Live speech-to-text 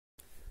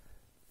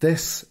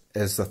This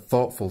is the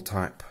thoughtful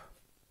type.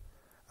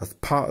 As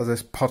part of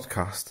this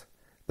podcast,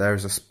 there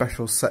is a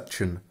special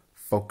section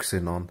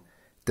focusing on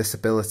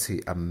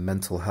disability and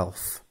mental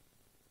health.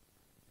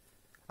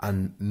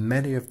 And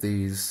many of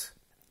these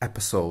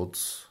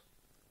episodes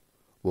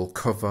will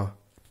cover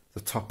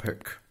the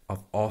topic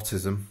of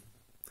autism,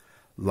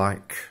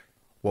 like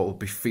what will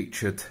be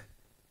featured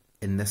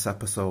in this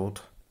episode,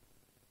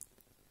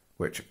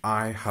 which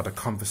I had a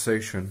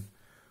conversation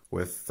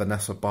with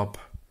Vanessa Bobb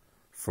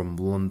from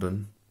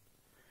London.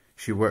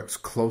 She works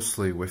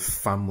closely with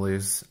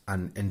families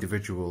and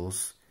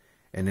individuals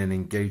in an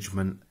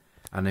engagement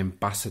and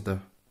ambassador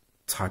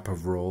type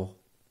of role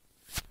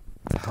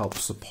to help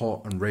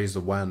support and raise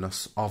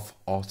awareness of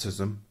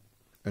autism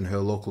in her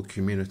local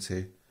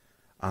community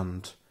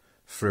and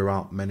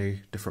throughout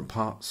many different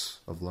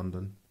parts of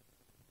London.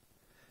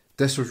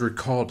 This was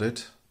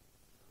recorded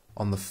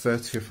on the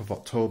 30th of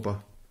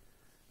October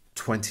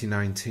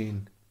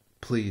 2019.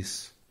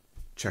 Please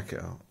check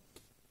it out.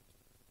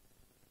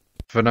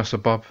 Vanessa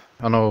Bobb,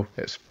 I know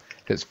it's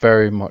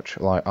very much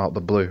like out the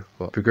blue,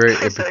 but it'd be great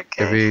if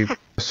you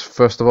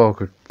first of all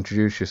could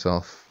introduce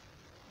yourself.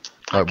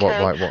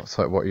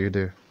 What you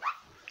do.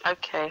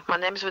 Okay, my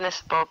name is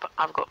Vanessa Bobb.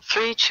 I've got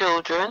 3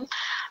 children.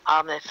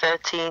 They're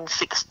 13,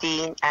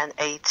 16 and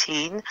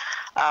 18.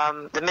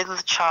 The middle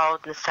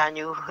child,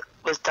 Nathaniel,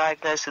 was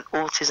diagnosed with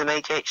autism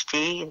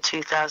ADHD in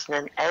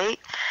 2008.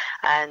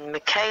 And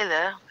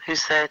Michaela,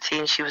 who's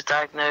 13, she was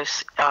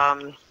diagnosed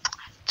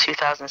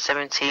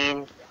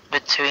 2017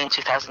 between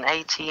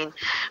 2018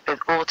 with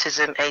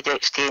autism,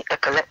 ADHD,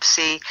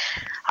 epilepsy,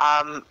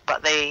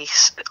 but they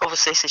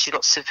obviously said she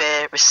got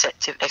severe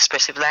receptive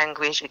expressive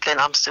language. Again,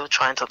 I'm still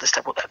trying to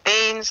understand what that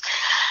means.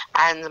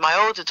 And my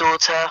older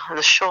daughter,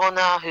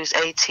 Lashawna, who's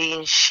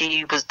 18,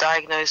 she was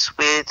diagnosed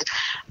with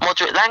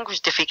moderate language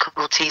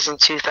difficulties in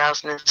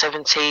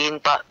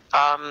 2017, but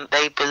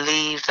they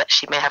believe that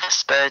she may have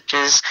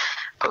Asperger's.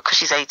 But because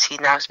she's 18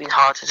 now, it's been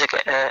harder to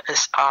get her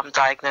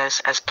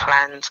diagnosed as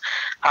planned.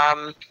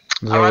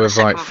 So with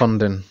like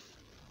funding,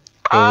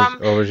 or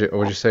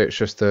would you say it's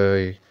just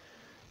a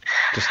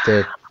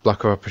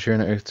lack of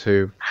opportunity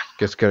to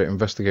get it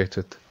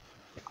investigated?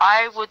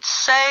 I would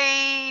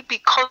say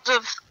because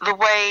of the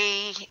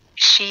way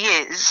she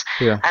is,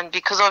 and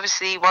because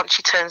obviously once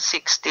she turned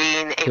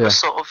 16, it was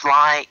sort of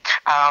like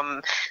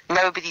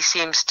nobody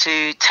seems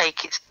to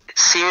take it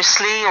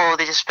seriously, or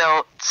they just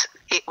felt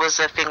it was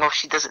a thing of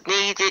she doesn't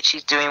need it,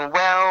 she's doing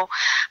well.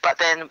 But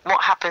then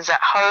what happens at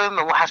home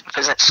and what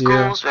happens at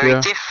school is very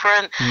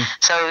different.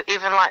 So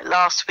even like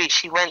last week,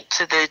 she went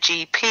to the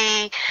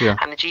GP,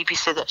 and the GP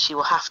said that she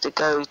will have to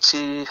go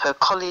to her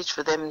college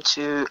for them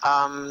to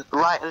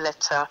write a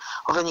letter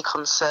of any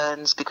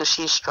concerns, because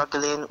she's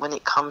struggling when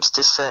it comes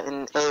to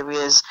certain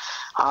areas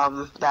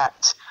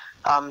that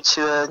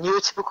to a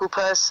neurotypical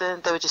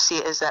person, they would just see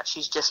it as that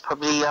she's just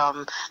probably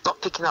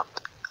not picking up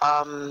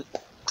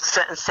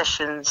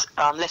certain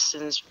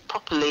lessons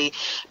properly,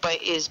 but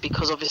it is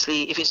because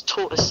obviously if it's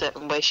taught a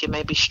certain way, she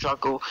maybe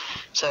struggle.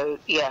 So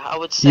I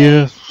would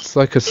say it's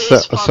like a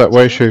set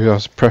way she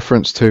has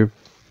preference to,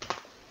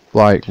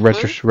 like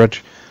like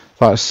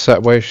a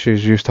set way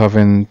she's used to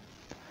having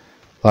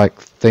like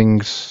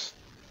things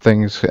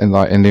in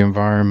the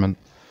environment,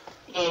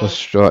 the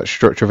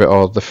structure of it,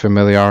 or the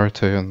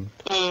familiarity and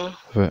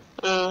of it.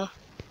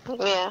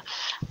 And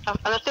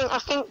I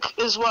think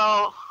as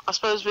well, I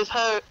suppose with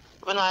her,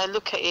 when I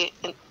look at it,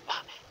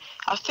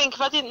 I think if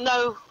I didn't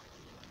know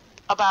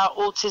about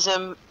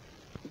autism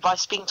by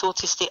speaking to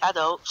autistic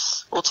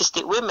adults,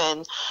 autistic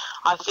women,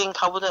 I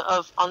think I wouldn't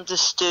have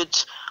understood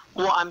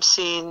what I'm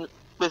seeing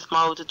with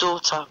my older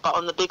daughter. But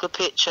on the bigger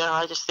picture,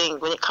 I just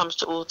think when it comes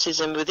to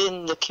autism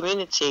within the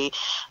community,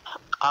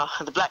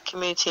 the black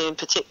community in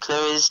particular,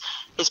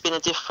 it's been a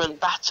different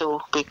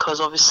battle,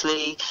 because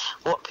obviously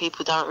what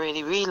people don't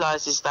really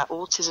realise is that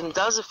autism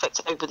does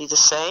affect everybody the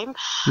same.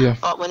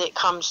 But when it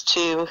comes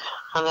to,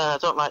 and I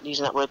don't like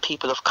using that word,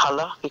 people of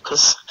colour,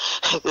 because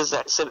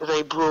that's a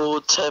very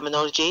broad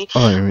terminology.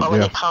 But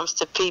when it comes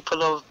to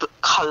people of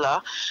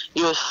colour,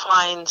 you would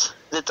find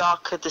the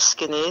darker the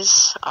skin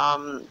is,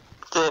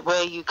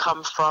 where you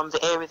come from,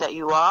 the area that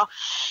you are.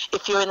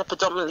 If you're in a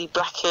predominantly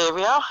black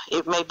area,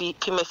 it may be,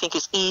 people may think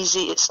it's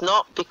easy. It's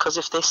not, because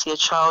if they see a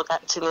child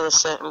acting in a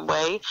certain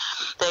way,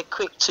 they're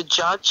quick to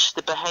judge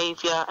the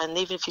behaviour, and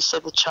even if you say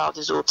the child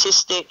is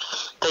autistic,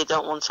 they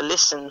don't want to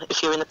listen.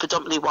 If you're in a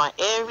predominantly white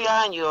area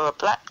and you're a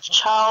black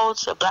child,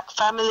 a black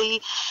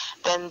family,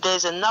 then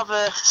there's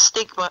another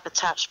stigma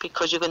attached,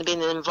 because you're going to be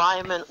in an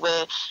environment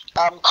where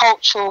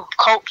cultural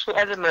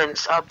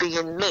elements are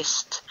being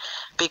missed,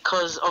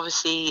 because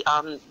obviously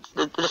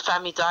the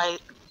family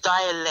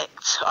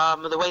dialect,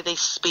 the way they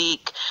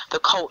speak, the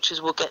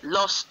cultures will get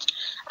lost,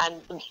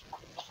 and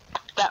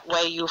that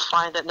way you'll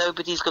find that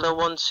nobody's going to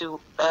want to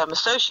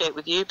associate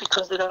with you,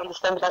 because they don't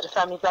understand about the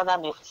family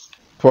dynamics.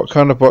 What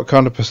kind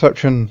of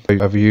perception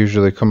have you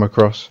usually come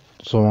across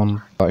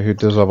someone like who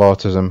does have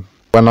autism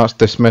when that's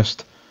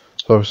dismissed?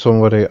 So if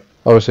somebody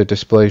obviously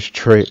displays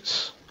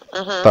traits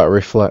that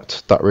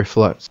reflect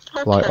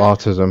like Okay.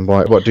 autism?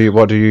 What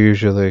do you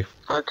usually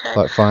Okay.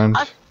 like find?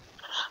 All right.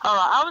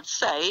 I would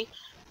say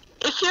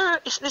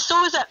it's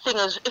always that thing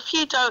as if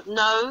you don't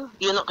know,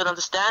 you're not going to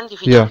understand.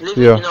 If you don't live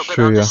it, you're not going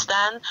to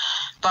understand.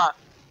 But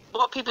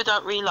what people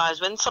don't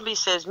realise, when somebody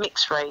says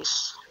mixed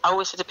race, I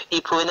always say to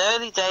people, in the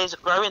early days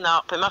of growing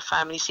up in my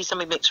family, see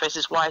somebody mixed race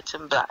is white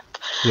and black.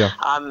 Yeah.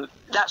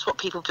 That's what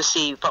people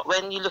perceive. But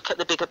when you look at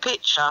the bigger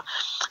picture,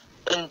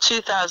 in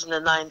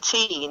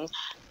 2019,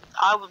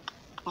 I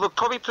would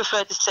probably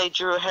prefer to say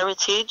dual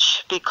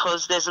heritage,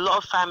 because there's a lot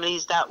of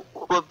families that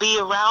will be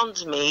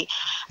around me,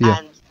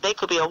 and they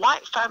could be a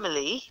white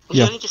family, which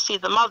you only just see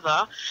the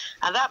mother,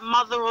 and that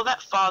mother or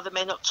that father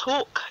may not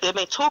talk. They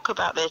may talk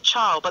about their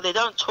child, but they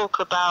don't talk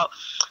about.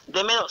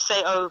 They may not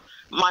say, "Oh,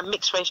 my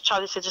mixed race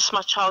child." They say, "Just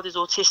my child is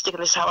autistic,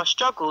 and this is how I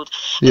struggled."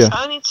 It's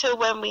only until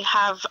when we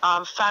have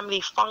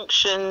family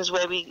functions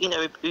where we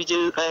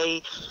do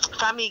a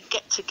family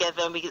get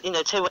together, and we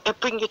tell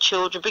bring your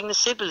children, bring the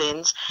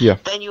siblings.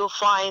 Then you'll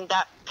find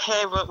that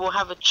parent will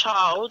have a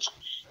child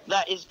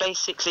that is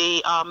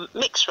basically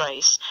mixed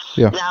race.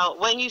 Now,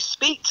 when you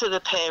speak to the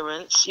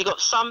parents, you've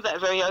got some that are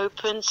very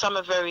open, some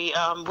are very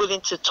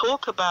willing to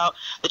talk about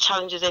the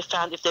challenges they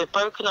found if they're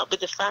broken up with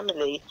the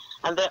family,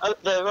 and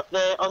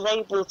they're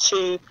unable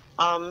to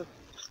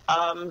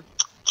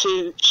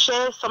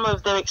share some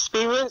of their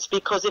experience,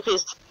 because if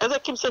it's, as I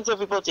keep saying to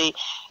everybody,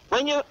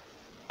 when you're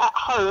at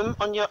home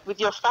with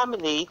your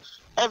family,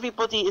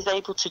 everybody is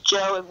able to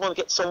gel and want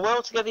to get on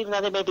well together, even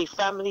though there may be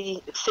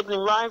family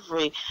sibling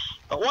rivalry.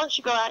 But once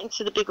you go out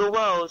into the bigger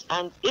world,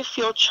 and if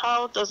your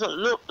child doesn't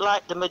look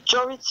like the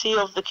majority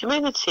of the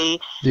community,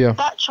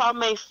 that child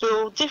may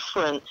feel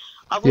different.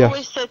 I've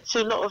always said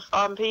to a lot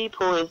of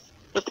people is,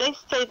 if they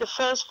say the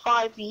first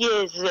 5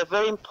 years is a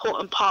very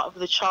important part of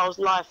the child's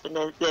life, and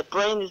their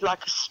brain is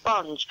like a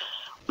sponge.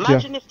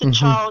 Imagine if the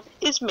child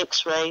is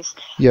mixed race,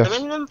 they're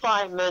in an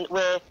environment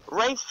where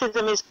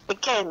racism is,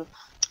 again,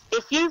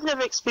 if you've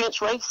never experienced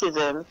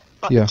racism,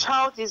 but the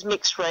child is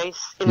mixed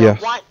race in a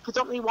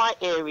predominantly white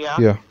area,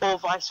 or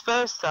vice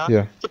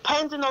versa,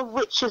 depending on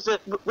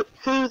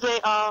who they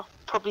are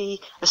probably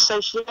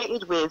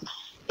associated with,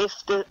 if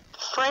the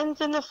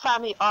friends in the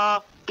family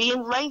are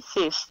being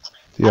racist,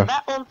 and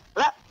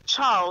that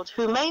child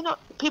who may not,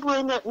 people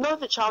who know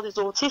the child is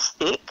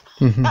autistic,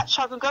 that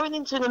child can go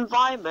into an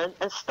environment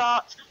and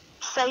start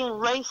saying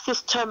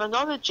racist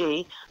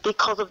terminology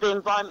because of the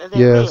environment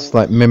they're in. It's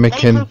like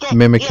mimicking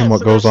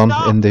what goes on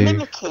in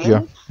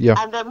the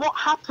and then what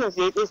happens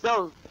is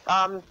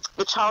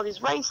the child is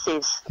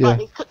racist.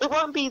 But it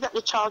won't be that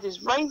the child is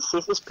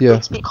racist.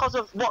 It's because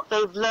of what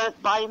they've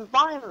learnt by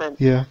environment.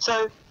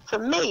 So for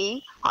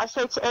me, I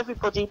say to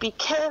everybody, be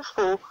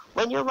careful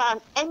when you're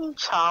around any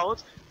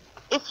child.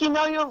 If you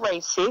know you're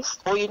racist,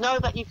 or you know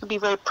that you can be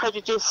very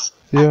prejudiced,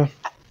 and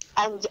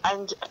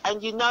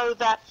you know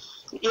that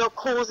you're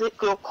causing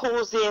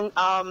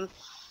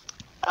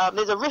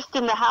there's a rift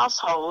in the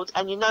household,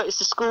 and you notice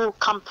the school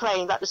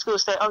complain, that the school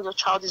say, "Oh, your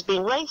child is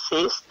being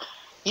racist,"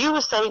 you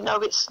will say, "No,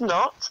 it's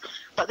not."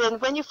 But then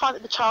when you find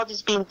that the child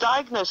is being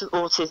diagnosed with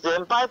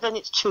autism, by then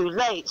it's too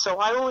late. So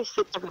I always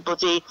say to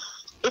everybody,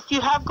 if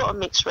you have got a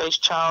mixed race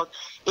child,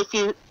 if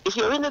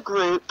you're in a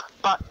group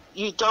but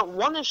you don't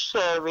want to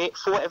share it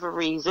for whatever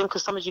reason,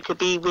 because sometimes you could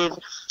be with,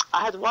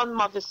 I had one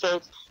mother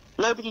said,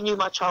 nobody knew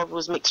my child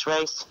was mixed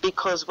race,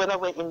 because when I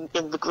went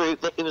in the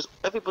group,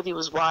 everybody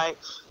was white.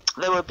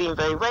 They were being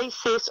very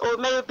racist, or it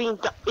may have been,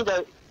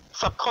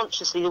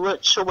 subconsciously, they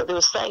weren't sure what they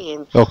were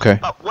saying.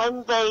 But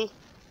when they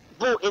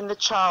brought in the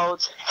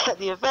child at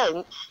the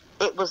event,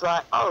 it was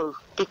like, oh,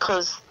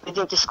 because they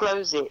didn't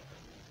disclose it.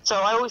 So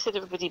I always say to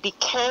everybody, be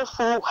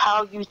careful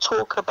how you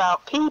talk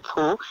about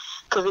people,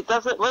 because it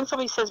doesn't, when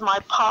somebody says my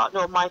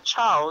partner or my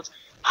child,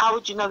 how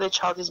would you know their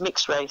child is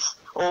mixed race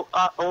or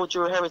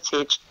dual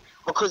heritage?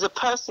 Because a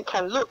person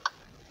can look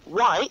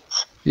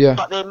white,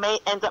 but they may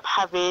end up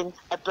having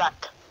a black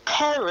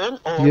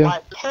parent or a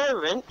white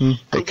parent.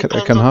 It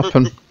can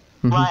happen.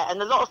 Right,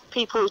 and a lot of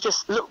people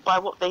just look by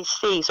what they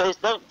see, so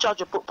don't judge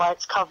a book by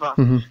its cover.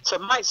 So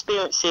my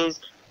experience is,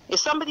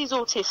 if somebody's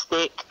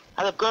autistic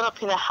and they've grown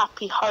up in a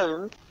happy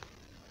home,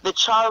 the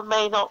child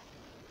may not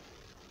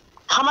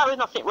come out with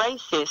nothing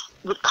racist,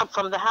 would come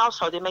from the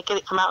household, they may get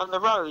it from out on the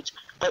road,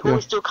 but it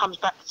always still comes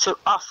back to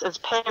us as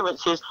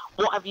parents is,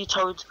 what have you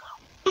told?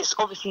 It's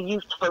obviously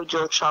you've told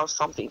your child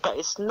something, but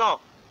it's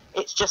not.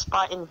 It's just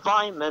by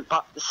environment,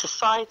 but the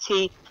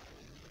society,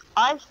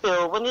 I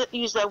feel, when you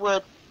use that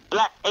word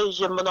black,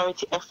 Asian,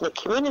 minority, ethnic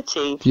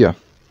community,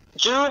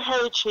 dual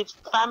heritage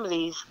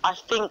families, I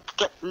think,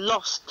 get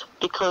lost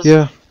because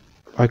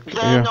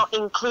they're not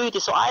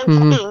included. So I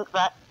think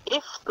that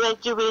if they're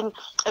doing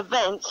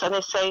events and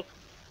they say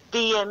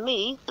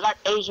BME, black,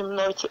 Asian,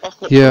 minority,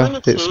 ethnic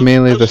community, it's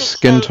mainly the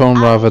skin tone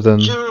rather than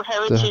the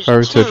heritage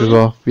as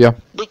well.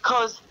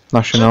 Because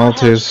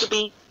nationalities could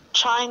be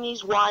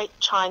Chinese white,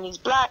 Chinese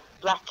black,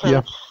 black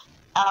and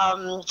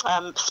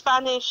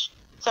Spanish.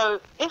 So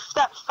if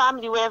that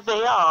family, wherever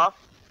they are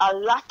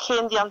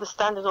lacking the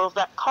understanding of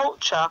that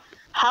culture,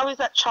 how is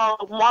that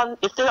child, one,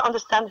 if they don't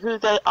understand who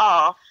they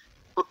are,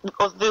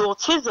 of the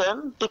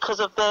autism, because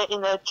of their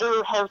in their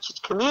dual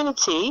heritage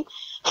community,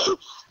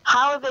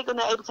 how are they going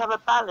to be able to have a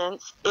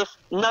balance if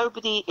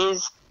nobody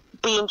is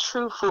being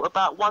truthful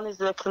about one is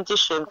their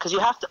condition? Because they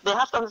have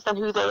to understand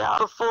who they are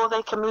before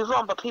they can move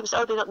on. But people say,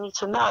 oh, they don't need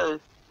to know.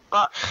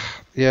 But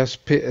yes,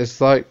 it's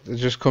like it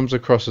just comes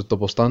across as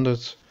double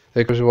standards.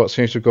 Because what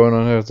seems to be going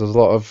on here, there's a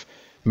lot of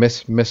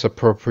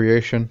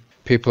misappropriation.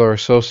 People are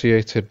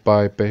associated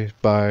by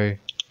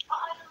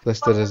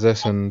listed as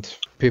this, and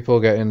people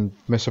getting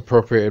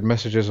misappropriated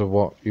messages of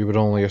what you would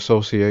only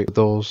associate with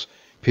those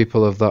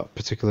people of that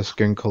particular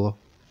skin color.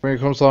 When it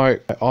comes to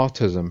like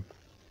autism,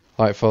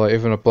 like for like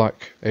even a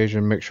black,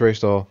 Asian, mixed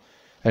race or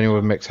anyone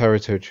with mixed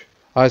heritage,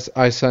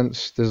 I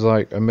sense there's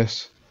like a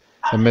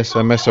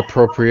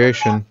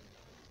misappropriation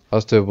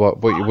as to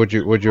what would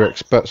you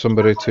expect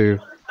somebody to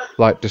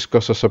like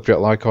discuss a subject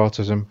like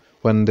autism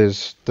when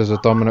there's a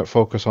dominant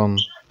focus on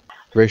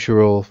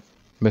racial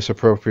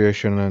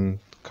misappropriation and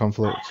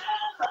conflict.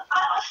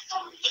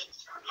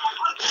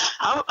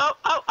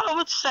 I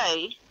would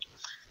say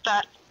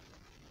that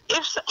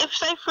if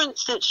say for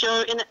instance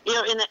you're in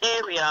an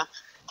area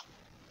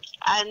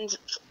and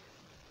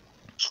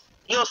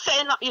you're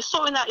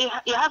sorting out,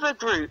 you have a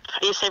group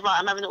and you say, right,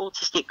 I'm having an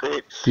autistic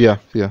group. Yeah.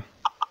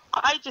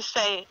 I just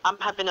say I'm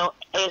having an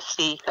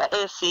ASC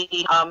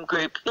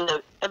group.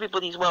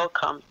 Everybody's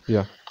welcome.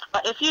 Yeah.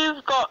 But if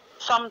you've got,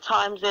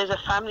 sometimes there's a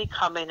family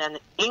coming and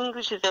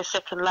English is their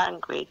second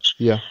language.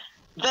 Yeah.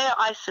 They're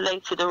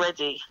isolated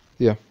already.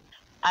 Yeah.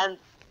 And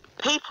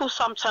people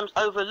sometimes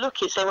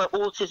overlook it, say, well,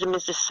 autism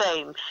is the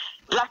same.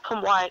 Black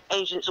and white,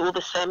 Asians, all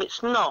the same.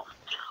 It's not.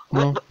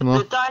 No.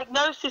 The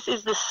diagnosis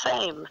is the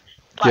same.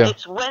 But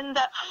it's when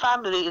that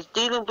family is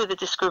dealing with the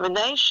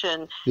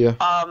discrimination, they've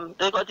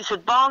got a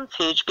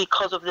disadvantage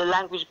because of the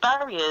language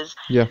barriers.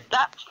 Yeah.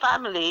 That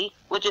family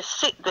would just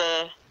sit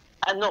there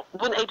and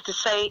wouldn't able to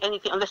say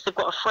anything unless they've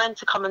got a friend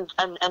to come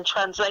and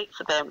translate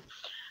for them.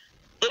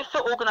 If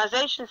the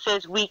organisation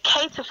says we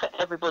cater for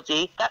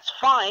everybody, that's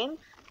fine,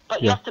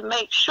 but you have to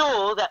make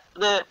sure that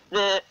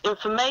the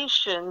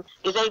information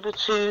is able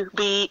to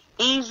be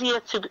easier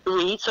to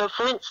read. So,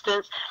 for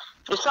instance,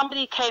 if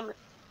somebody came...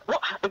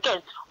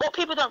 What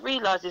people don't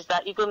realise is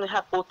that you're going to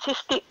have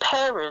autistic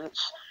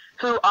parents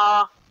who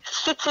are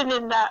sitting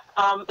in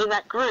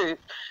that group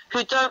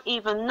who don't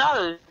even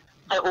know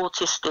they're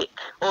autistic,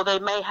 or they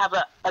may have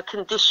a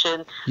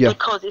condition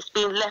because it's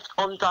been left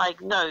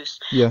undiagnosed.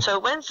 Yeah. So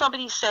when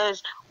somebody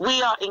says,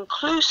 we are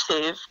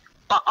inclusive,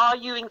 but are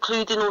you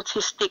including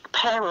autistic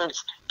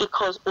parents?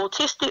 Because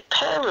autistic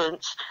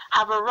parents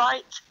have a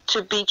right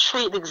to be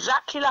treated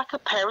exactly like a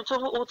parent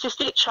of an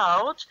autistic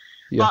child,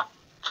 but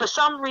for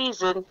some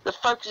reason, the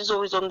focus is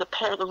always on the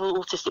parent of an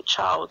autistic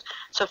child.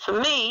 So for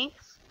me,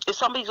 if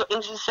somebody's got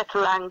English as a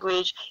second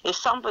language, if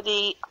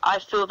somebody, I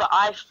feel that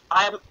I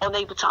am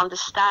unable to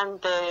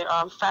understand their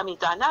family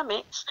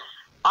dynamics,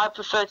 I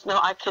prefer to know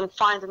I can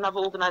find another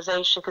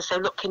organisation to say,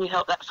 look, can you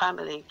help that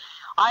family?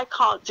 I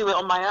can't do it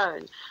on my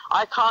own.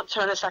 I can't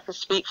turn unless I can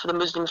speak for the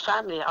Muslim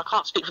family. I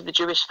can't speak for the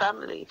Jewish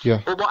family. Yeah.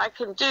 But what I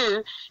can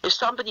do, if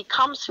somebody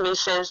comes to me and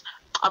says,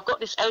 I've got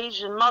this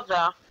Asian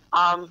mother,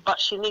 but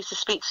she needs to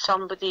speak to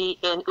somebody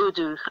in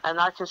Urdu, and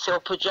I can say,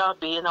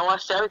 Punjabi, and I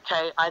say,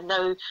 okay, I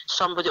know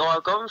somebody, or I'll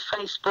go on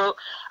Facebook,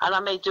 and I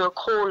may do a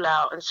call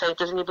out and say,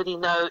 does anybody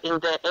know in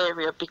their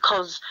area?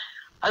 Because,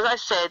 as I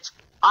said,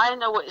 I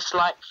know what it's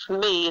like for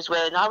me is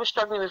when I was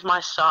struggling with my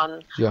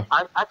son,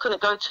 I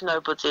couldn't go to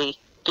nobody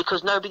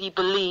because nobody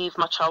believed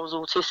my child was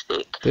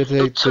autistic. Did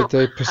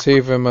they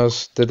perceive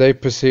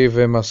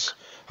him as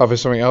having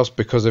something else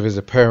because of his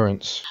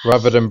appearance,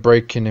 rather than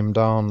breaking him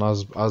down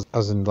as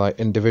in like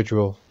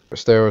individual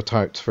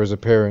stereotypes for his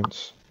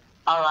appearance?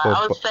 All right,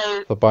 I would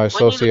say, but by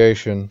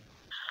association.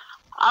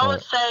 I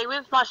would say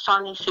with my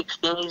son, he's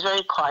 16, he's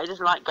very quiet, he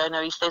doesn't like going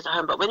there, he stays at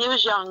home. But when he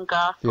was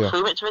younger, before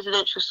he went to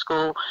residential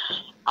school,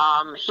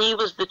 he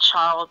was the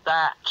child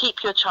that,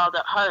 keep your child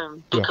at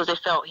home, because they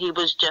felt he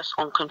was just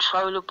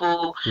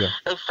uncontrollable.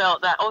 They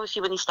felt that,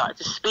 obviously, when he started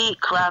to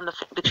speak around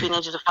between the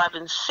ages of 5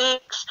 and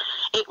 6,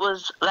 it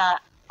was that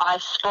I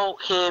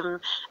spoke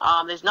him,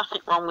 there's nothing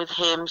wrong with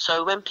him.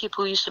 So when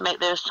people used to make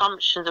their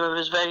assumptions that it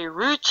was very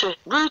rude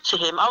to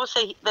him, I would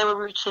say they were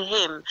rude to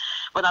him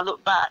when I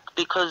look back,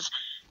 because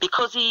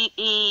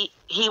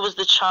he was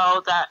the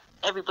child that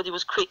everybody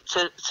was quick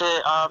to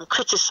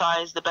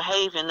criticize the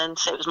behavior and then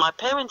say it was my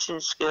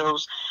parenting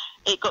skills.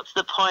 It got to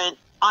the point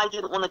I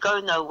didn't want to go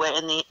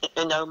nowhere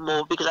no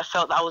more because I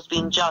felt that I was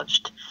being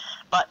judged.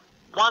 But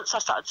once I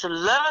started to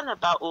learn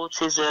about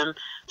autism,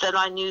 then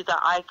I knew that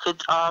I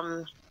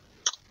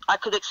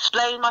could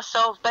explain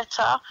myself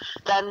better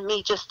than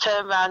me just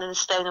turn around and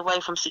staying away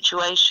from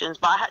situations.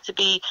 But I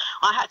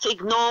had to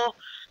ignore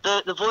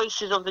the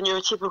voices of the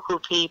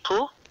neurotypical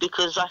people,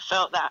 because I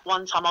felt that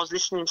one time I was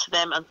listening to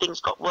them and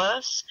things got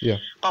worse.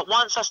 But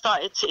once I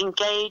started to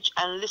engage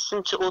and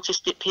listen to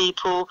autistic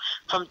people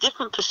from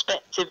different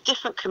perspectives,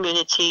 different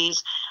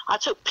communities, I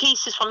took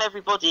pieces from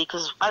everybody,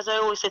 because as I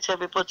always say to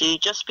everybody,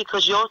 just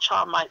because your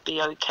child might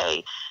be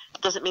okay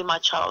doesn't mean my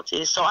child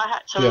is. So I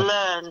had to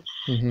learn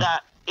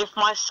that if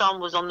my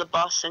son was on the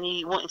bus and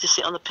he wanted to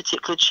sit on a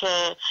particular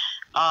chair,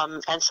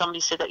 and somebody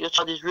said that your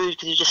child is rude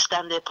because you just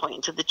stand there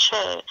pointing to the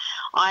chair,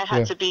 I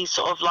had to be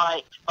sort of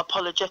like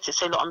apologetic,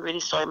 say, look, I'm really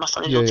sorry, my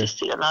son is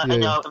autistic, and I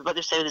know, but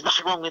they say there's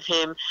nothing wrong with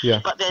him.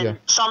 But then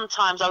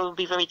sometimes I would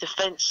be very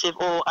defensive,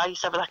 or I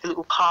used to have like a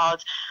little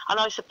card, and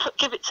I used to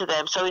give it to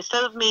them. So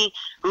instead of me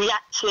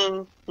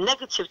reacting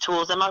negative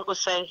towards them, I would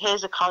say,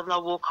 here's a card, and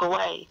I'll walk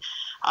away.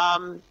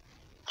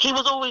 He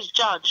was always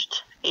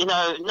judged. You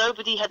know,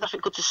 nobody had nothing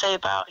good to say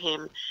about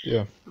him.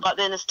 Yeah. But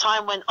then as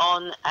time went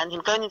on and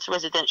him going into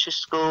residential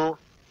school,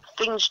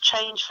 things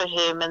changed for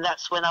him, and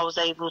that's when I was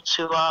able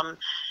to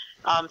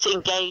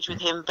engage with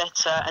him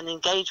better and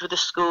engage with a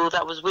school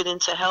that was willing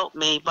to help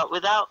me. But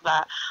without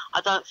that,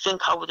 I don't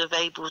think I would have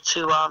been able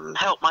to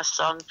help my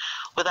son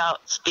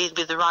without being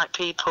with the right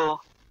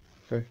people.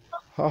 Okay.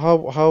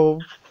 How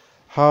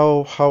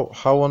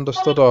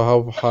understood, or how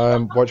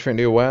what do you think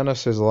the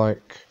awareness is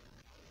like?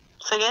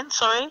 Say again,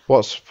 sorry.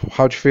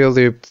 How do you feel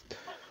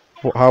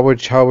how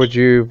would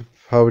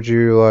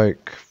you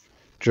like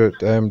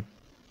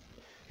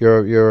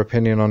your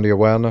opinion on the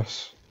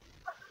awareness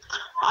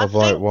of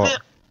like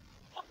what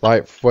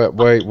like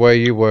where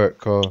you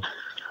work, or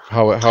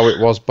how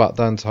it was back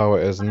then to how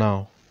it is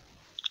now?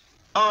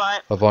 All right.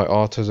 Of like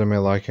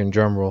autism, like in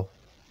general.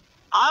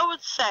 I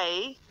would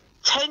say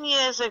 10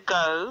 years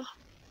ago,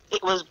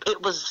 it was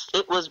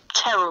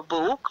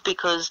terrible,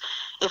 because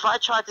if I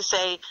tried to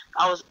say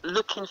I was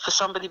looking for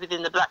somebody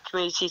within the black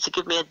community to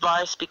give me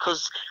advice,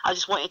 because I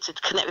just wanted to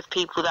connect with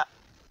people that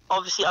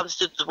obviously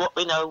understood what,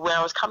 you know, where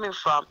I was coming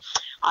from,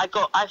 I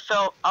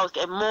felt I was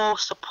getting more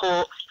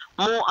support,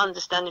 more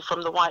understanding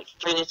from the white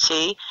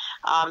community.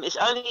 It's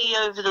only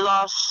over the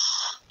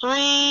last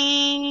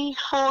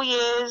 3-4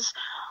 years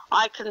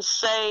I can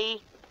say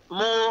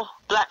more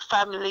black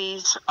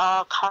families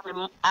are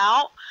coming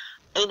out,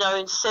 you know,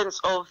 in the sense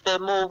of they're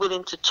more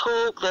willing to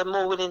talk, they're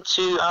more willing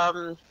to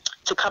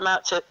come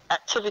out to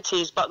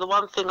activities. But the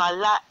one thing I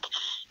lack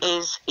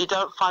is you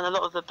don't find a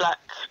lot of the black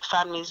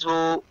families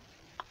will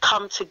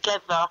come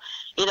together,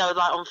 you know,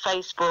 like on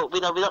Facebook.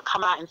 You know, we don't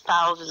come out in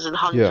thousands and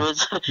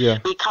hundreds.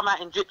 We come out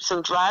in drips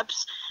and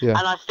drabs. And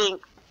I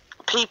think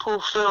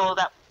people feel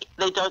that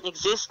they don't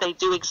exist. They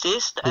do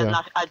exist. And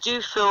I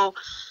do feel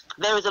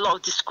there is a lot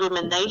of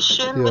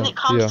discrimination when it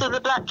comes to the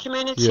black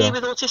community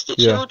with autistic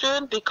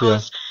children,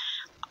 because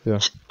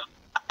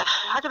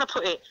how can I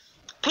put it?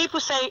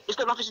 People say it's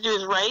got nothing to do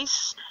with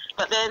race,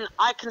 but then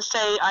I can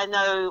say I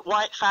know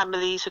white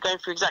families who are going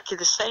through exactly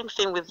the same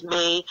thing with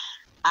me,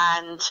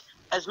 and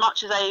as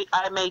much as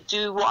I may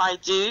do what I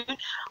do,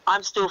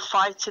 I'm still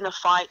fighting a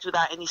fight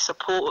without any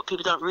support. What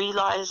people don't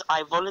realise,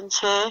 I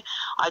volunteer,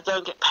 I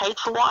don't get paid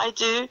for what I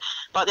do,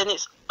 but then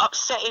it's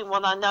upsetting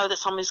when I know that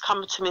somebody's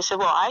coming to me and said,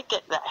 well, I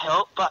get that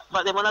help, but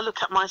then when I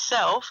look at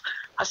myself,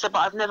 I said, but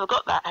I've never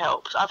got that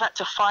help. I've had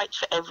to fight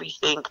for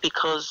everything,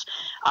 because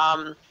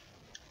I've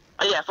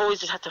always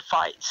just had to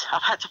fight.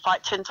 I've had to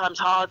fight 10 times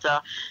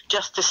harder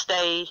just to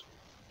stay,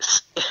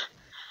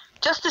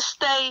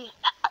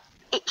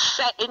 it's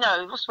set, you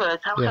know, what's the word?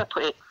 How can I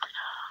put it?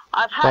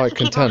 I've had to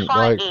keep on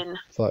fighting.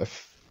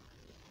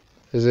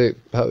 Is it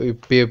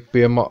be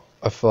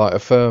like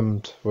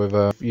affirmed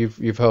with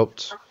you've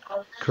helped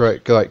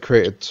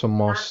created some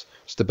more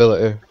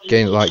stability,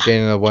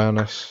 gaining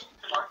awareness,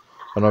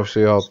 and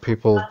obviously our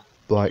people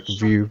like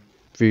view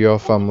your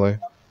family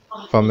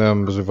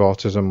members with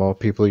autism or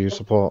people you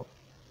support.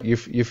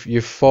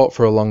 You've fought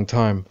for a long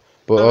time,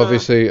 but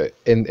obviously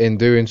in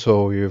doing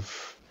so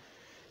you've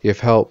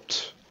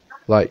helped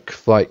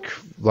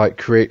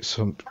created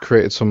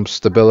some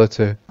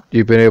stability.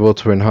 You've been able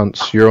to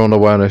enhance your own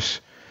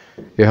awareness.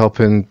 You're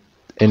helping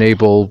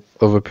enable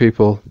other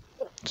people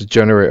to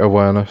generate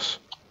awareness,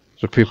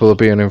 so people are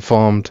being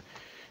informed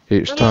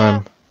each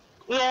time.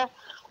 Yeah,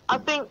 I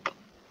think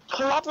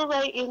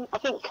collaborating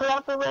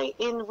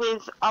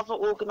with other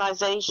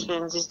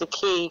organisations is the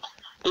key,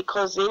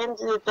 because at the end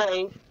of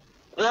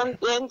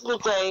the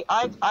day,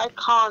 I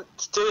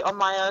can't do it on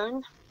my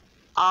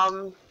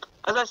own.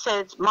 As I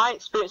said, my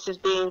experience has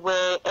been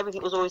where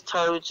everything was always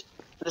told,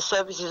 the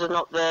services are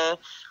not there,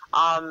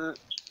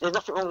 there's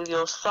nothing wrong with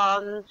your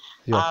son,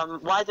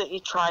 why don't you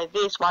try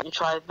this, why don't you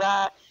try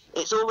that?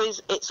 It's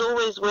always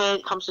where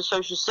it comes to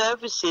social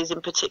services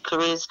in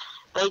particular, is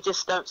they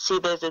just don't see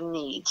there's a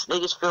need. They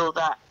just feel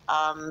that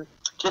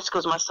just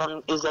because my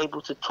son is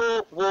able to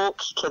talk, walk,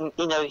 he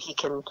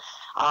can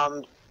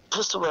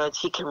what's the word?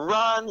 He can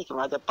run, he can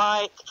ride a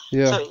bike.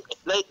 So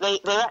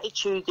their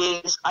attitude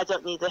is, I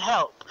don't need the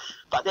help.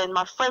 But then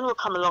my friend will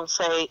come along and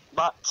say,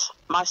 but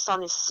my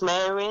son is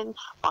swearing,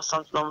 my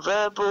son's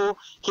non-verbal,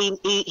 he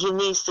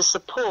needs the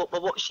support.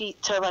 But what she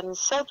turned around and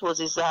said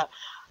is that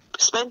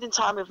spending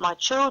time with my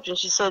children,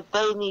 she said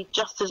they need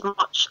just as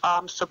much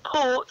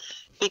support,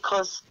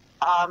 because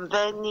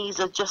their needs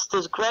are just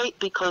as great,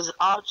 because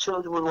our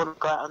children will want to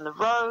go out on the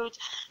road.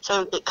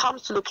 So it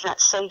comes to looking at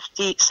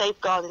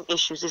safeguarding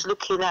issues. It's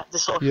looking at the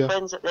sort of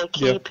friends that they're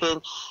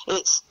keeping.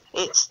 It's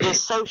It's the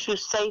social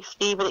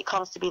safety when it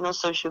comes to being on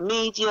social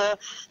media,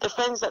 the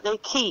friends that they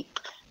keep.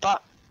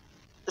 But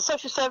the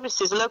social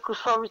services, the local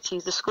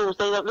authorities, the schools,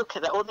 they don't look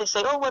at that. Or they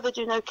say, oh, well, they're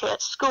doing okay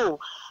at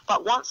school.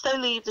 But once they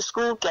leave the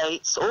school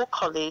gates or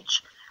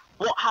college,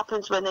 what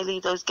happens when they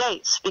leave those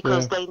gates?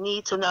 Because they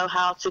need to know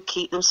how to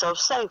keep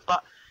themselves safe.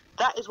 But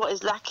that is what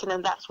is lacking,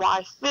 and that's why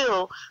I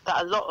feel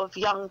that a lot of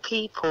young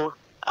people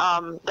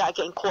that are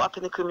getting caught up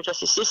in the criminal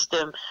justice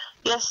system,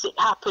 yes, it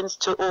happens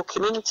to all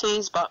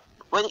communities, but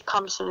when it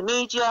comes to the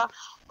media,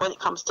 when it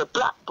comes to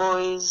black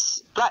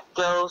boys, black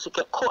girls who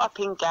get caught up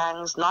in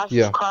gangs, knife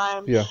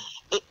crime,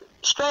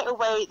 straight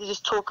away they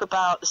just talk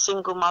about the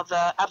single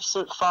mother,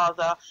 absent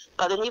father.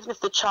 But then even if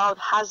the child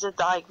has a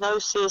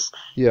diagnosis,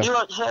 you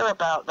won't hear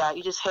about that.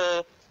 You just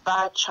hear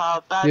bad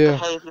child, bad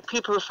behaviour,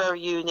 people referral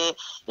unit,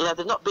 you know,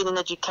 they've not been in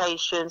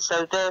education,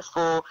 so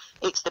therefore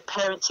it's the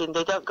parenting.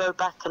 They don't go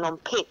back and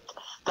unpick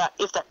that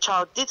if that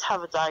child did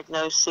have a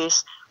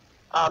diagnosis,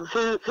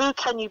 who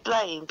can you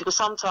blame? Because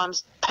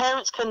sometimes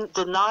parents can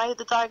deny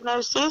the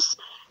diagnosis,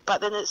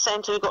 but then at the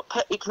same time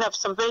you can have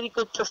some really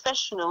good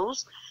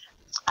professionals,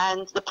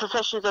 and the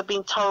professionals are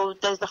being told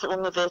there's nothing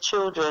wrong with their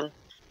children.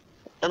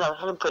 You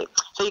know,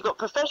 so you've got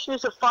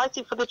professionals who are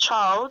fighting for the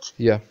child,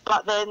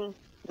 but then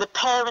the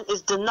parent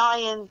is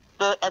denying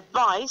the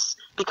advice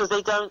because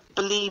they don't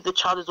believe the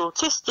child is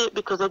autistic,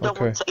 because they don't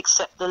want to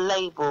accept the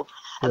label.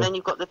 And then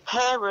you've got the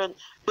parent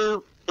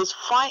who is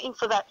fighting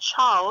for that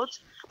child,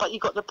 but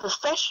you've got the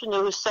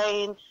professional who's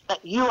saying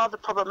that you are the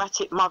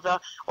problematic mother,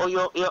 or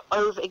you're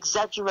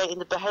over-exaggerating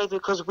the behaviour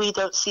because we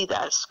don't see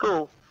that at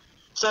school.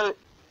 So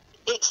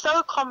it's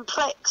so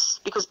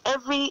complex because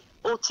every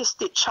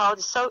autistic child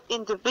is so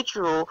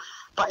individual,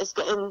 but it's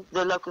getting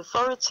the local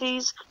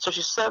authorities,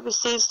 social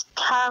services,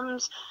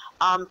 CAMS,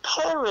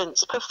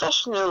 parents,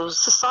 professionals,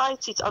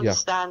 society to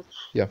understand.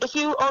 If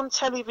you're on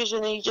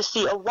television and you just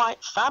see a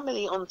white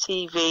family on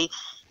TV,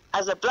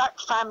 as a black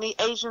family,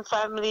 Asian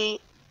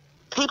family,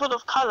 people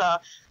of colour,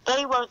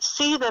 they won't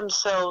see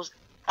themselves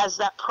as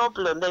that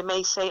problem. They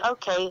may say,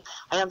 okay,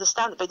 I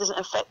understand it, but it doesn't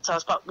affect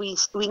us. But we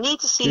need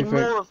to see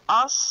more of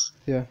us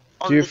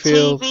on the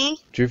TV.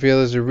 Do you feel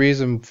there's a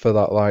reason for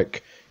that?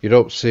 Like, you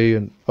don't see,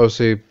 and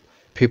obviously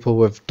people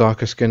with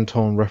darker skin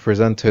tone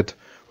represented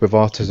with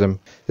autism.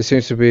 There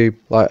seems to be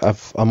like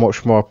a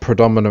much more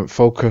predominant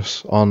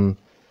focus on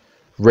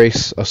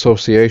race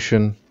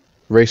association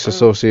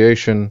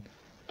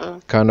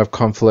kind of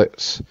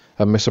conflicts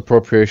and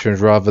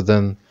misappropriations, rather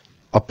than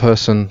a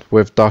person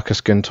with darker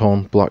skin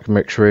tone, black,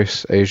 mixed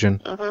race, Asian,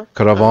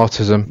 could have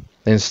autism.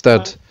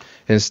 Instead,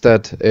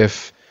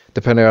 if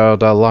depending on how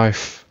their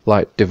life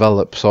like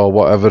develops or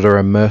whatever they're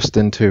immersed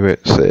into,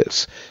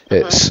 it's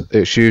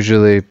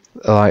usually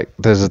like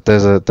there's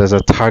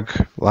a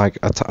tag like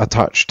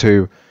attached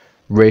to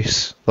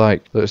race,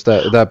 like it's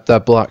their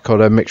black or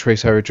their mixed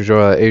race heritage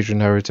or their Asian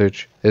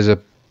heritage is a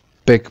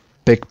big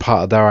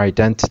part of their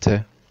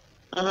identity.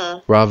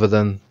 Rather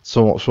than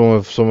some of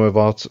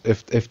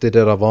if they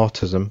did have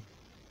autism,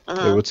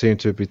 it would seem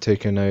to be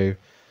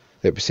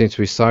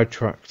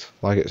sidetracked.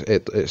 Like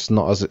it's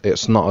not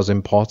as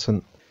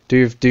important. Do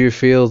you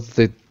feel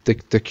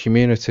the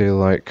community,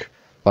 like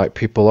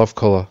people of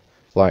colour,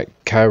 like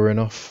care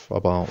enough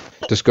about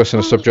discussing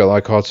a subject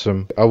like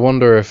autism? I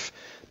wonder if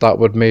that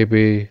would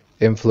maybe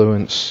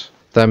influence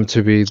them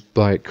to be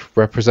like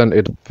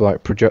represented,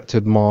 like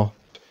projected more,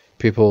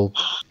 people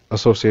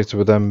associated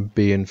with them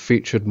being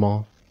featured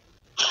more.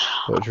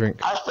 What do you think?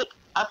 I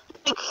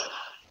think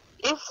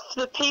if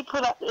the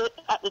people at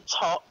the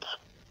top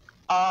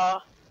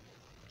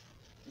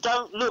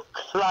don't look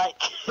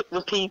like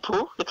the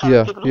people, the kind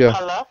of people of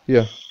colour,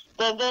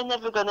 then they're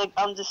never going to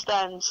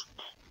understand.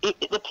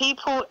 The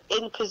people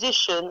in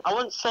position, I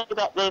wouldn't say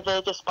that they're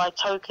there just by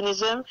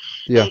tokenism.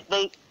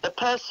 The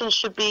person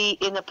should be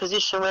in a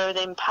position where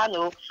they're in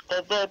panel.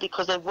 They're there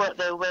because they've worked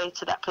their way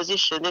to that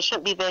position. They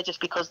shouldn't be there just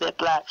because they're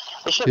black.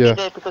 They shouldn't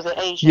be there because they're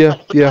Asian.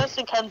 If the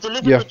person can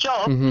deliver the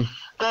job,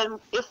 then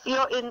if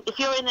you're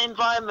in an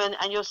environment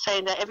and you're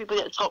saying that everybody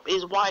at the top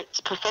is white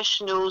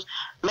professionals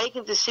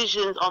making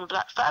decisions on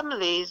black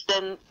families,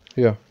 then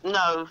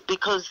no,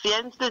 because at the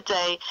end of the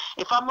day,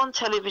 if I'm on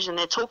television,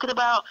 they're talking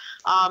about,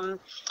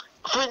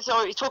 for instance,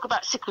 or you talk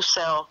about sickle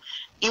cell,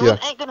 you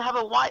ain't going to have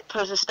a white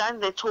person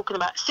standing there talking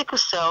about sickle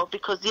cell,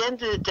 because at the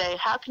end of the day,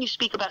 how can you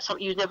speak about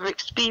something you've never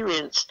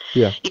experienced?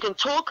 You can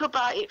talk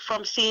about it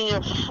from seeing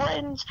your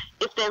friends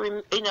if they're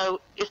in,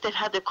 if they've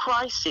had a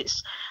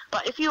crisis,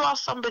 but if you are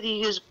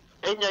somebody who's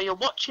you're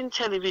watching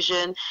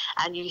television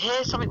and you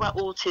hear something about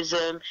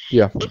autism,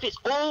 if it's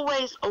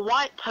always a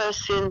white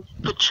person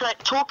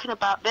talking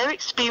about their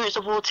experience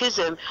of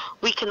autism,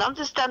 we can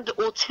understand the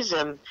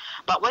autism.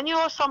 But when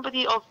you're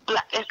somebody of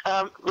black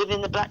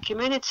within the black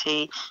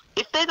community,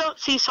 if they don't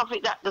see something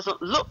that doesn't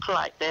look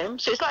like them,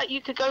 so it's like you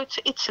could go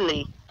to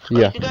Italy,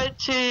 or you could go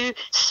to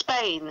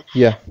Spain,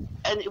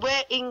 and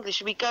we're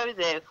English, we go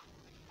there.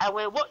 and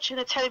we're watching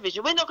the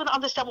television, we're not going to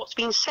understand what's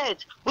being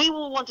said. We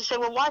will want to say,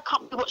 well, why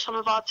can't we watch some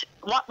of our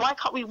why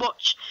can't we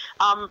watch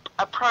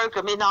a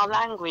program in our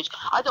language?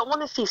 I don't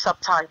want to see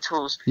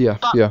subtitles.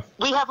 But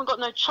we haven't got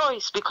no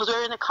choice because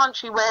we're in a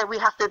country where we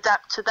have to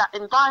adapt to that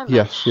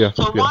environment.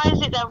 So why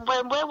is it that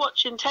when we're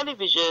watching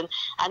television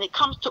and it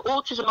comes to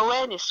Autism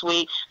Awareness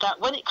Week, that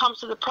when it comes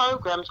to the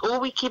programs, all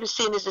we keep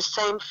seeing is the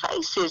same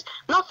faces?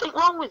 Nothing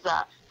wrong with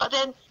that. But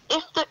then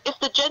if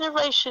the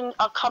generation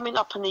are coming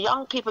up and the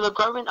young people are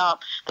growing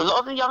up, a lot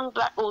of the young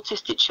black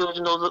autistic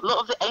children or a lot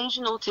of the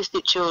Asian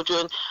autistic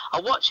children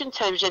are watching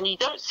television and you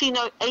don't see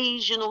no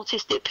Asian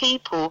autistic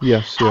people,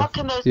 how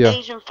can those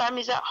Asian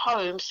families at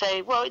home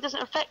say, well, it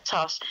doesn't affect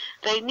us?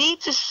 They need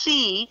to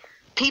see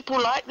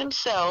people like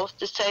themselves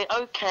to say,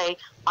 okay,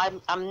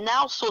 I'm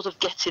now sort of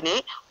getting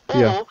it.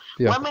 Or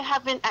when we're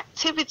having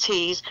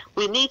activities,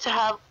 we need to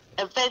have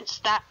events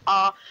that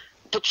are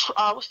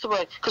what's the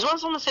word? Because when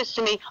someone says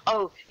to me,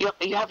 oh,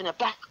 you're having a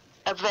black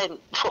event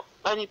for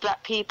only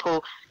black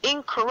people,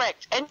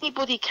 incorrect.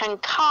 Anybody can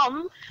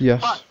come,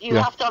 but you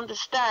have to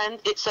understand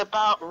it's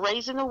about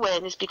raising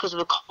awareness because of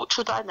the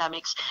cultural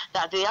dynamics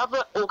that the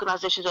other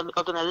organisations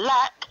are going to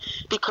lack.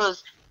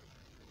 Because,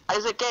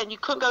 as again, you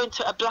couldn't go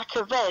into a black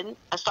event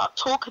and start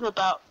talking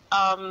about,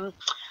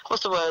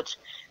 what's the word?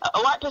 A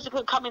white person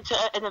couldn't come into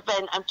an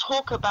event and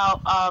talk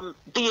about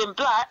being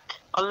black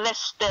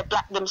unless they're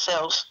black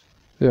themselves.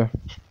 You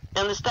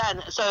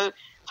understand? So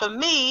for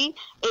me,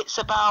 it's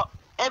about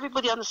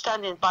everybody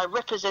understanding by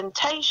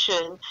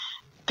representation,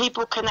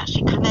 people can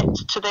actually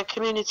connect to their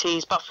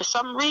communities. But for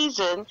some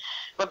reason,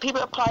 when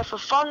people apply for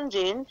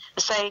funding,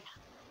 they say,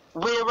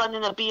 we're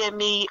running a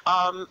BME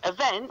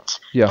event,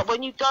 but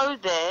when you go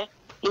there,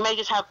 you may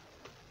just have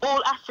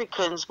all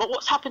Africans, but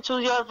what's happened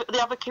to the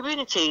other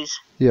communities?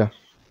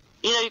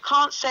 You know, you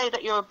can't say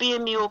that you're a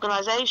BME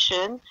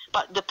organisation,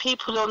 but the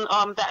people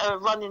on that are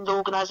running the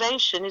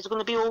organisation is going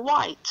to be all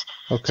white.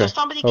 So if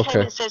somebody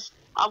came and says,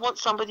 I want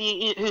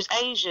somebody who's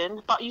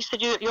Asian, but you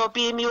said you're a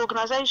BME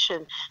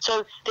organisation.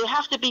 So they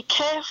have to be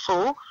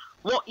careful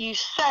what you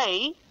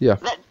say.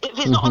 That if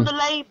it's not on the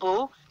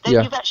label,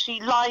 then you've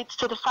actually lied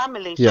to the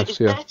family. So it's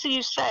better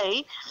you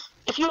say,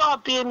 if you are a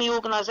BME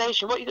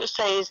organisation, what you've got to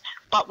say is,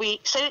 but we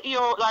say that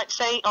you're like,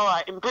 say, all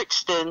right, in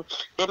Brixton,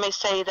 they may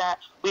say that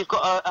we've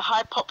got a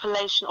high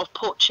population of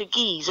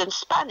Portuguese and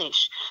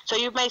Spanish. So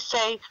you may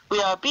say,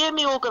 we are a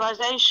BME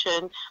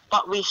organisation,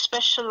 but we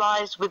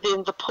specialise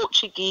within the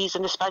Portuguese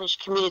and the Spanish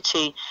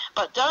community.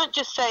 But don't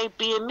just say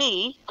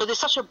BME, because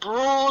it's such a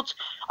broad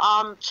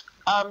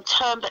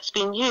term that's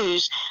been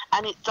used,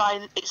 and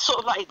it's sort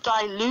of like it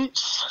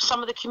dilutes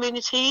some of the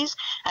communities,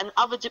 and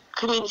other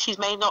communities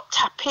may not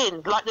tap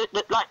in, like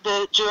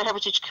the dual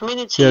heritage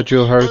community.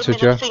 Dual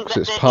heritage, because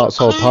it's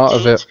all part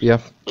of it.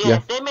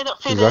 They may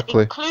not feel they're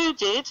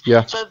included.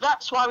 So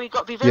that's why we've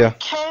got to be very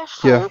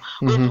careful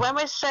with when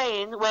we're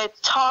saying we're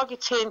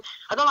targeting,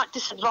 I don't like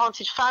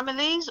disadvantaged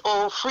families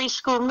or free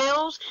school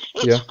meals.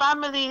 It's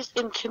families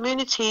in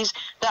communities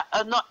that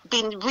are not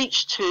being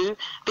reached to,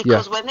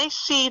 because when they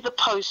see the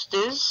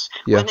posters,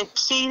 when they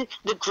see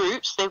the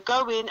groups, they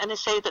go in and they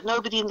say that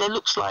nobody in there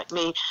looks like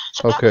me.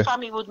 So that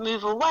family would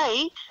move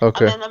away, and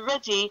then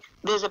already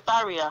there's a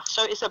barrier.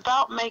 So it's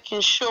about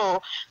making sure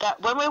that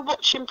when we're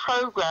watching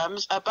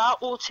programs about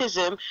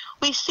autism,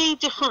 we see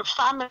different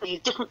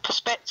families, different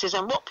perspectives,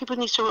 and what people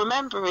need to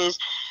remember is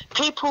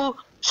people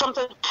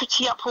sometimes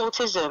pretty up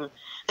autism.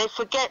 They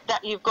forget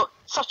that you've got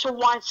such a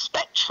wide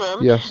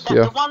spectrum that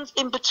the ones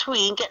in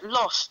between get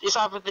lost. It's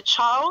either the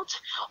child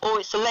or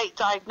it's a late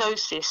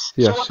diagnosis.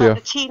 So what about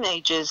the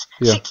teenagers,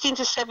 16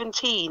 to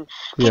 17?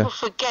 People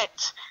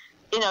forget,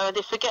 you know,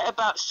 they forget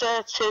about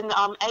certain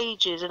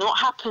ages, and what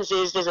happens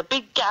is there's a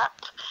big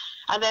gap,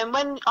 and then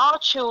when our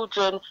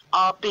children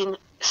are being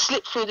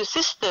slipped through the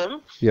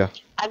system,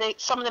 and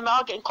some of them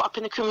are getting caught up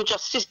in the criminal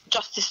justice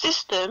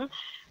system,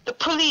 the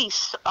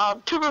police,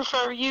 people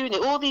referral unit,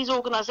 all these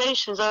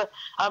organisations are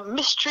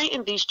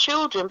mistreating these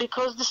children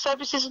because the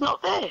services are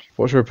not there.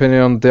 What's your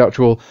opinion on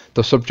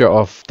the subject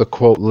of the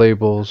quote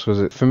labels?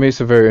 For me,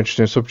 it's a very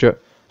interesting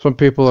subject. Some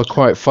people are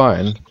quite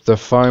fine. They're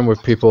fine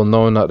with people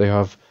knowing that they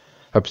have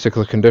a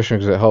particular condition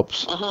because it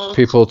helps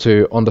people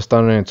to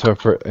understand and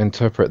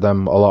interpret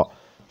them a lot.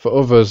 For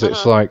others,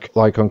 it's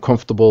like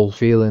uncomfortable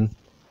feeling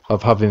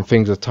of having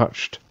things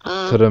attached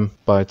to them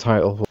by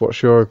title.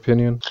 What's your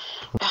opinion?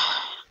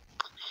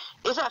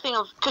 It's that thing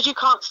of, because you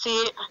can't see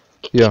it,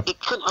 it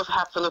couldn't have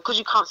happened, or because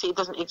you can't see it, it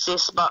doesn't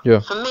exist. But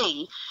for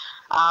me,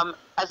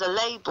 as a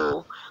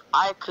label,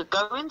 I could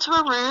go into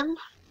a room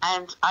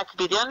and I could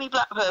be the only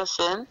black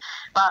person,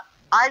 but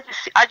I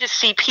just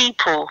see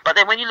people. But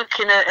then when you look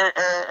in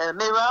a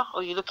mirror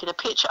or you look in a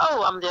picture,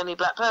 oh, I'm the only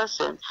black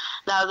person.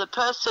 Now the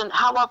person,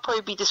 how I'll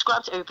probably be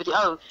described to everybody,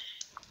 oh,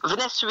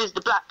 Vanessa is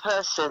the black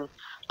person,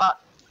 but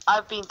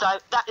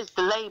that is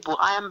the label,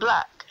 I am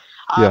black.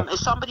 If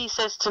somebody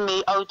says to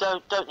me, "Oh,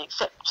 don't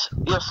accept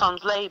your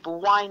son's label,"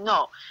 why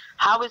not?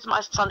 How is my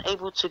son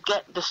able to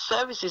get the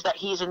services that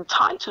he is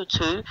entitled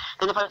to?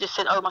 Then if I just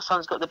said, "Oh, my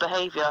son's got the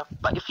behaviour,"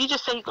 but if you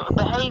just say he's got a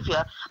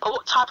behaviour, but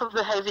what type of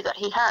behaviour that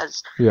he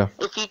has? Yeah.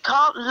 If you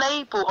can't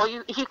label or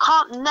if you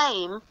can't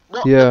name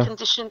what Yeah. the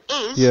condition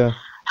is, Yeah.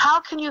 how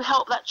can you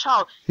help that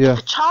child? Yeah. If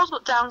a child's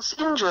got Down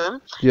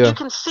syndrome, Yeah. you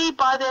can see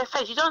by their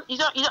face.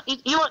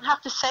 You won't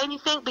have to say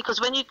anything,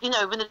 because when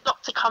when the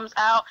doctor comes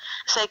out,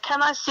 say,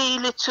 "Can I see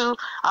little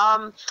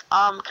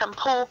can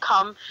Paul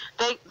come?"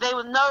 They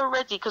will know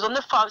already, because on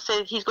the file it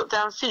said he's got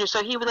Down syndrome,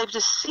 so he was able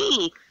to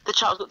see the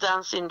child's got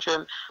Down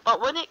syndrome. But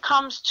when it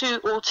comes to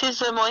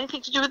autism or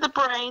anything to do with the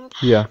brain,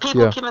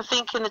 people keep on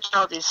thinking the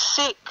child is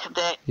sick,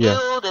 they're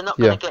ill, they're not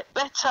going to get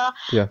better.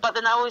 Yeah. But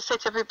then I always say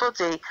to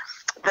everybody,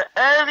 the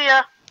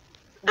earlier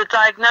the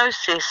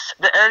diagnosis,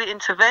 the early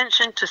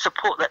intervention to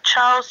support that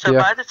child, so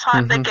by the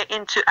time they get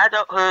into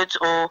adulthood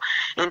or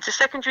into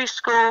secondary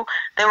school,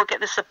 they will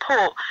get the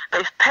support. But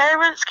if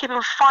parents keep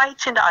on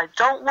fighting that I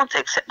don't want to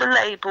accept the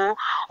label,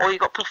 or you've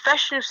got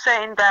professionals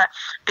saying that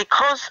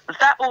because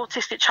that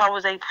autistic child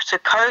was able to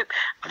cope,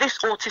 this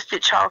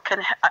autistic child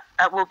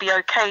will be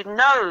okay.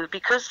 No,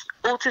 because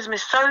autism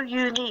is so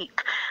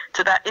unique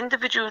to that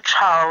individual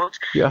child.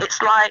 It's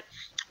like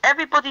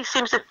everybody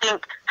seems to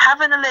think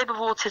having a label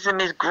of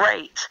autism is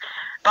great,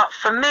 but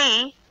for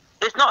me,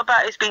 it's not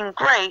about it's being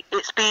great.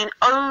 It's being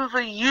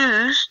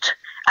overused,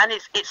 and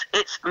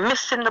it's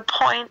missing the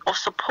point of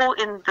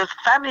supporting the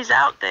families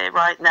out there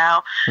right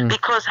now,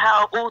 because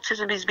how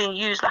autism is being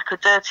used like a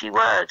dirty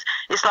word.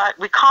 It's like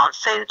we can't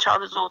say the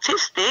child is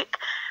autistic,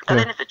 but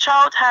then if the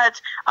child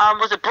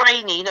was a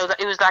brainy,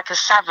 that it was like a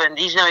savant,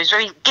 he's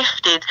very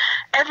gifted.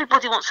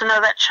 Everybody wants to know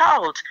that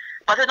child.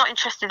 But they're not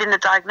interested in the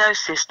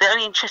diagnosis. They're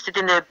only interested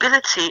in the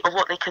ability of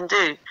what they can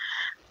do.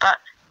 But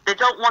they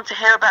don't want to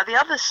hear about the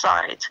other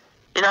side.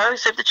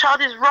 So if the child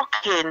is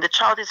rocking, the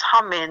child is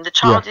humming, the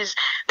child is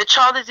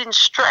in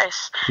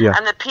stress,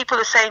 and the people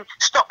are saying,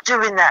 "Stop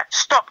doing that,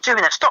 stop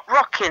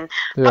rocking."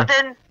 But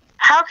then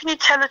how can you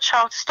tell a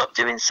child to stop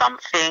doing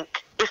something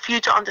if you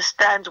don't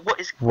understand what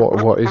is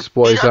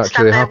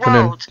actually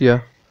happening? World? Yeah.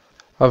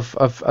 I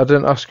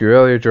didn't ask you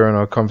earlier during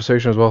our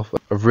conversation as well.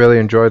 I've really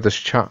enjoyed this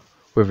chat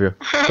with you.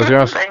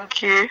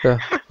 Thank you. Yeah.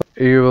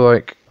 Are you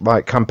like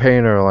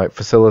campaigner or like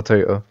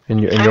facilitator in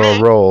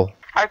your role?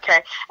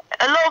 Okay.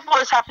 A lot of what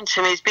has happened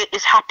to me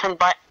is happened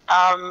by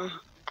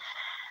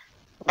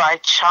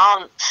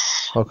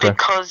chance. Okay.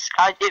 Because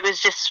it was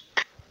just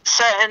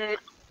certain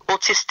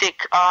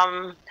autistic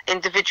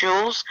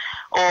individuals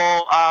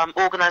or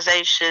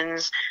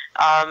organisations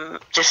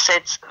just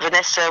said,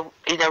 "Vanessa,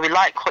 we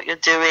like what you're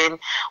doing.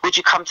 Would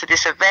you come to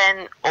this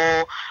event?"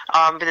 Or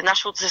with the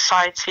National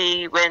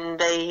Society, when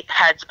they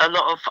had a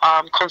lot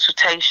of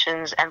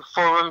consultations and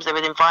forums, they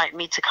would invite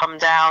me to come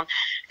down,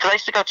 because I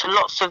used to go to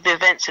lots of the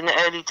events in the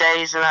early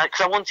days, and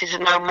because I wanted to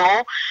know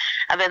more.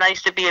 And then I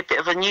used to be a bit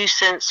of a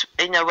nuisance,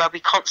 where we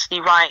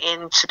constantly write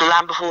into the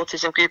Lambeth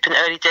Autism Group in the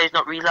early days,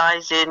 not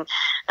realising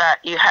that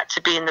you had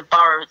to be in the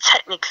borough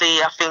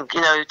technically, I think,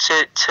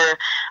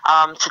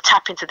 to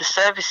tap into the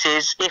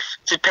services, if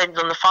depending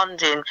on the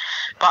funding.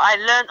 But I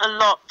learned a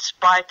lot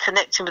by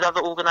connecting with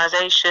other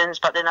organisations.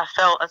 But then I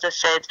felt, as I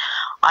said,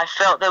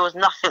 there was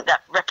nothing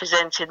that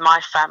represented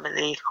my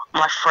family,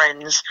 my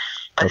friends.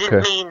 But it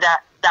didn't mean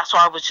that that's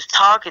why I was just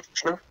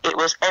targeting. It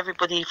was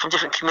everybody from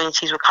different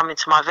communities were coming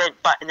to my event.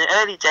 But in the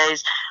early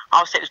days, I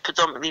would say it was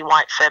predominantly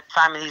white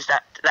families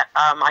that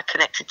I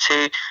connected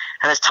to.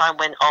 And as time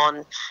went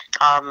on,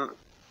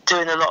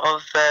 doing a lot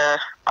of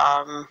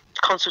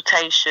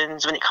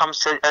consultations when it comes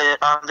to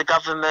the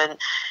government.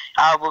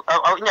 I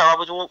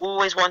would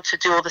always want to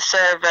do all the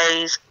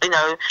surveys,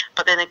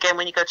 but then again,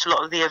 when you go to a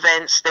lot of the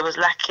events, there was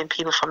lacking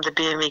people from the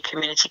BME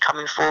community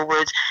coming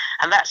forward.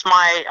 And that's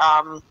my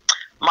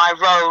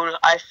role,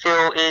 I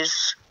feel,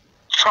 is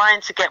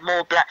trying to get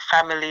more black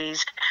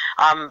families,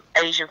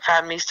 Asian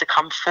families to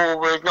come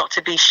forward, not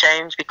to be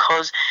shamed,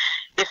 because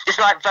it's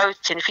like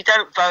voting. If you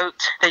don't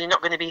vote, then you're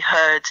not going to be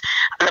heard.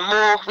 And the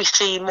more we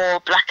see more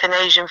black and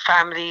Asian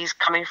families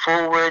coming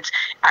forward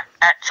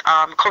at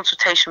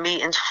consultation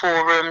meetings,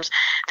 forums,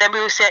 then we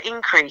will see an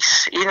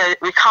increase.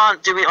 We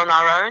can't do it on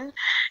our own,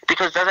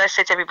 because as I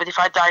said to everybody, if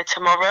I die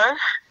tomorrow,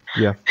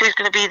 who's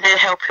going to be there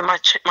helping my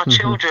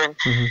children?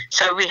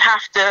 So we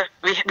have to.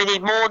 We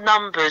need more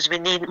numbers. We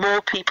need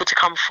more people to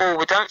come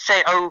forward. Don't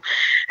say,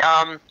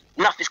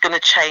 nothing's going to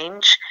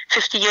change.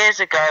 50 years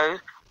ago,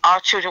 our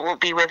children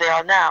won't be where they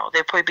are now.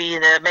 They'll probably be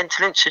in a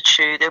mental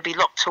institute. They'll be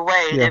locked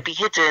away. They'll be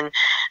hidden.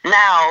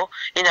 Now,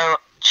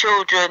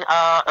 children,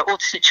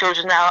 autistic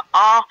children now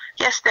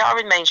they are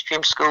in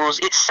mainstream schools.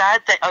 It's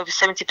sad that over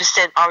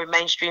 70% are in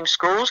mainstream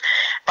schools,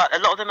 but a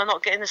lot of them are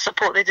not getting the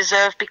support they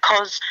deserve,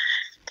 because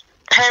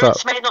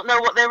parents may not know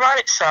what their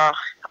rights are,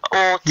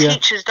 or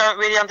teachers don't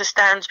really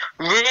understand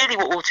really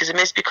what autism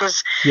is,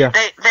 because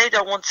they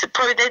don't want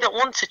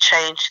to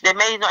change. They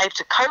may not able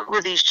to cope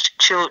with these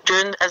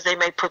children, as they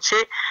may put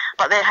it,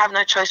 but they have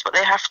no choice, but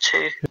they have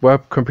to. Where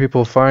can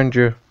people find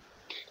you?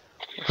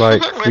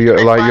 Like for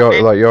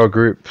your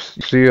groups?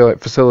 Do you like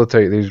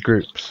facilitate these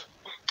groups?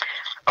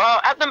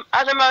 Well, at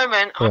the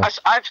moment, Yeah.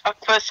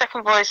 for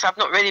Second Voice, I've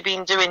not really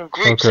been doing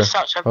groups as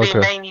such. I've been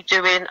mainly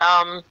doing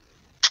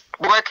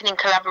working in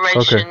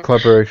collaboration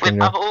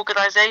with other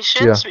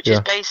organisations, which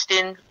is based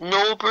in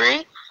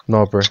Norbury,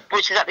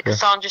 which is at the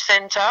Cassandra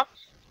Centre.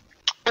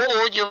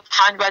 Or you'll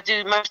find where I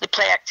do mostly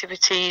play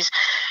activities,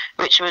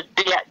 which would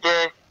be at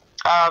the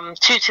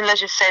Tooting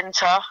Leisure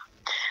Centre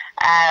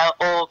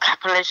or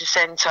Clapham Leisure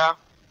Centre.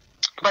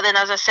 But then,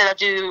 as I said, I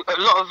do a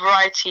lot of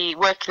variety,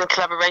 working in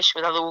collaboration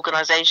with other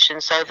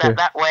organisations, so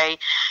that way,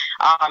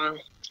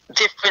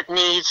 different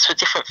needs for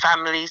different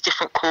families,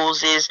 different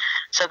causes,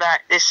 so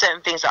that there's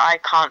certain things that I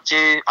can't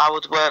do. I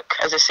would work,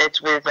 as I said,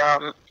 with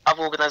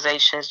other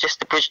organisations just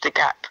to bridge the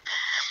gap.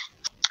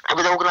 And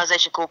with an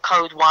organisation called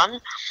Code One,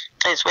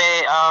 it's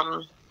where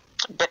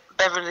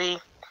Beverly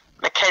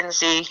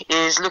Mackenzie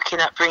is looking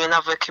at bringing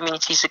other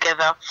communities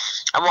together.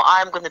 And what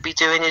I'm going to be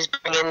doing is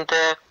bringing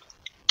the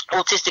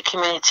autistic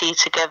community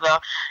together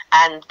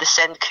and the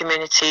SEND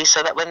community,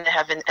 so that when they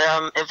have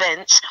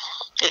events,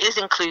 it is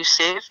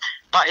inclusive,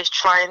 but it's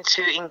trying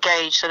to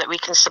engage so that we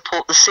can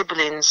support the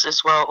siblings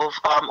as well of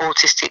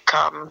autistic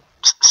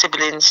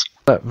siblings.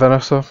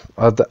 Vanessa,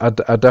 I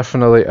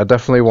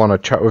definitely want to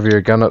chat with you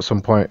again at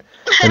some point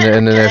in the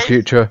near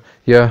future.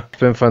 Yeah, it's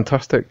been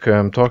fantastic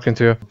talking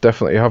to you.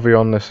 Definitely have you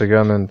on this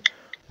again, and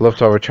love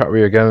to have a chat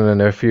with you again in the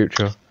near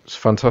future. It's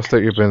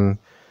fantastic. You've been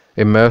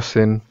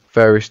immersing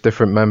various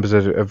different members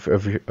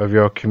of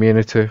your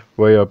community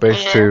where you're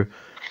based to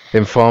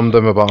inform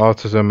them about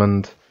autism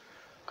and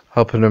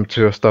helping them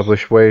to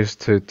establish ways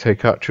to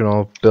take action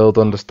or build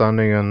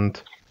understanding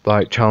and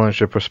like challenge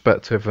their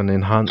perspective and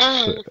enhance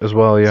it as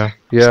well. It's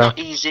not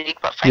easy,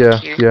 but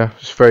thank you.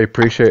 It's very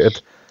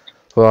appreciated.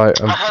 Like,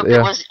 I hope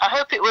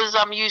it was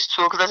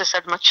useful, because as I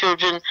said,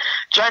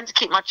 trying to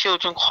keep my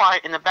children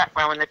quiet in the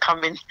background when they're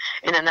coming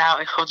in and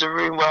out of the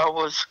room where I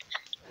was.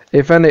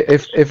 If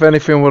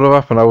anything would have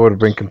happened, I would have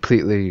been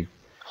completely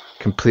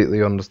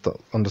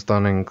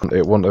understanding.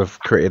 It wouldn't have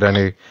created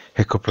any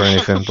hiccup or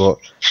anything. But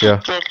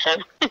yeah,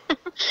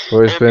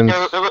 well, it's been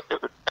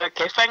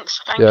okay. Thank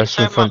you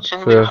so much,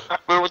 and we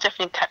will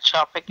definitely catch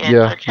up again.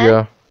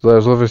 It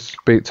was lovely to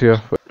speak to you.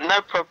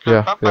 No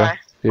problem. Bye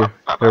bye.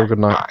 Have a good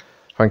night. Bye.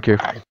 Thank you.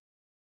 Bye.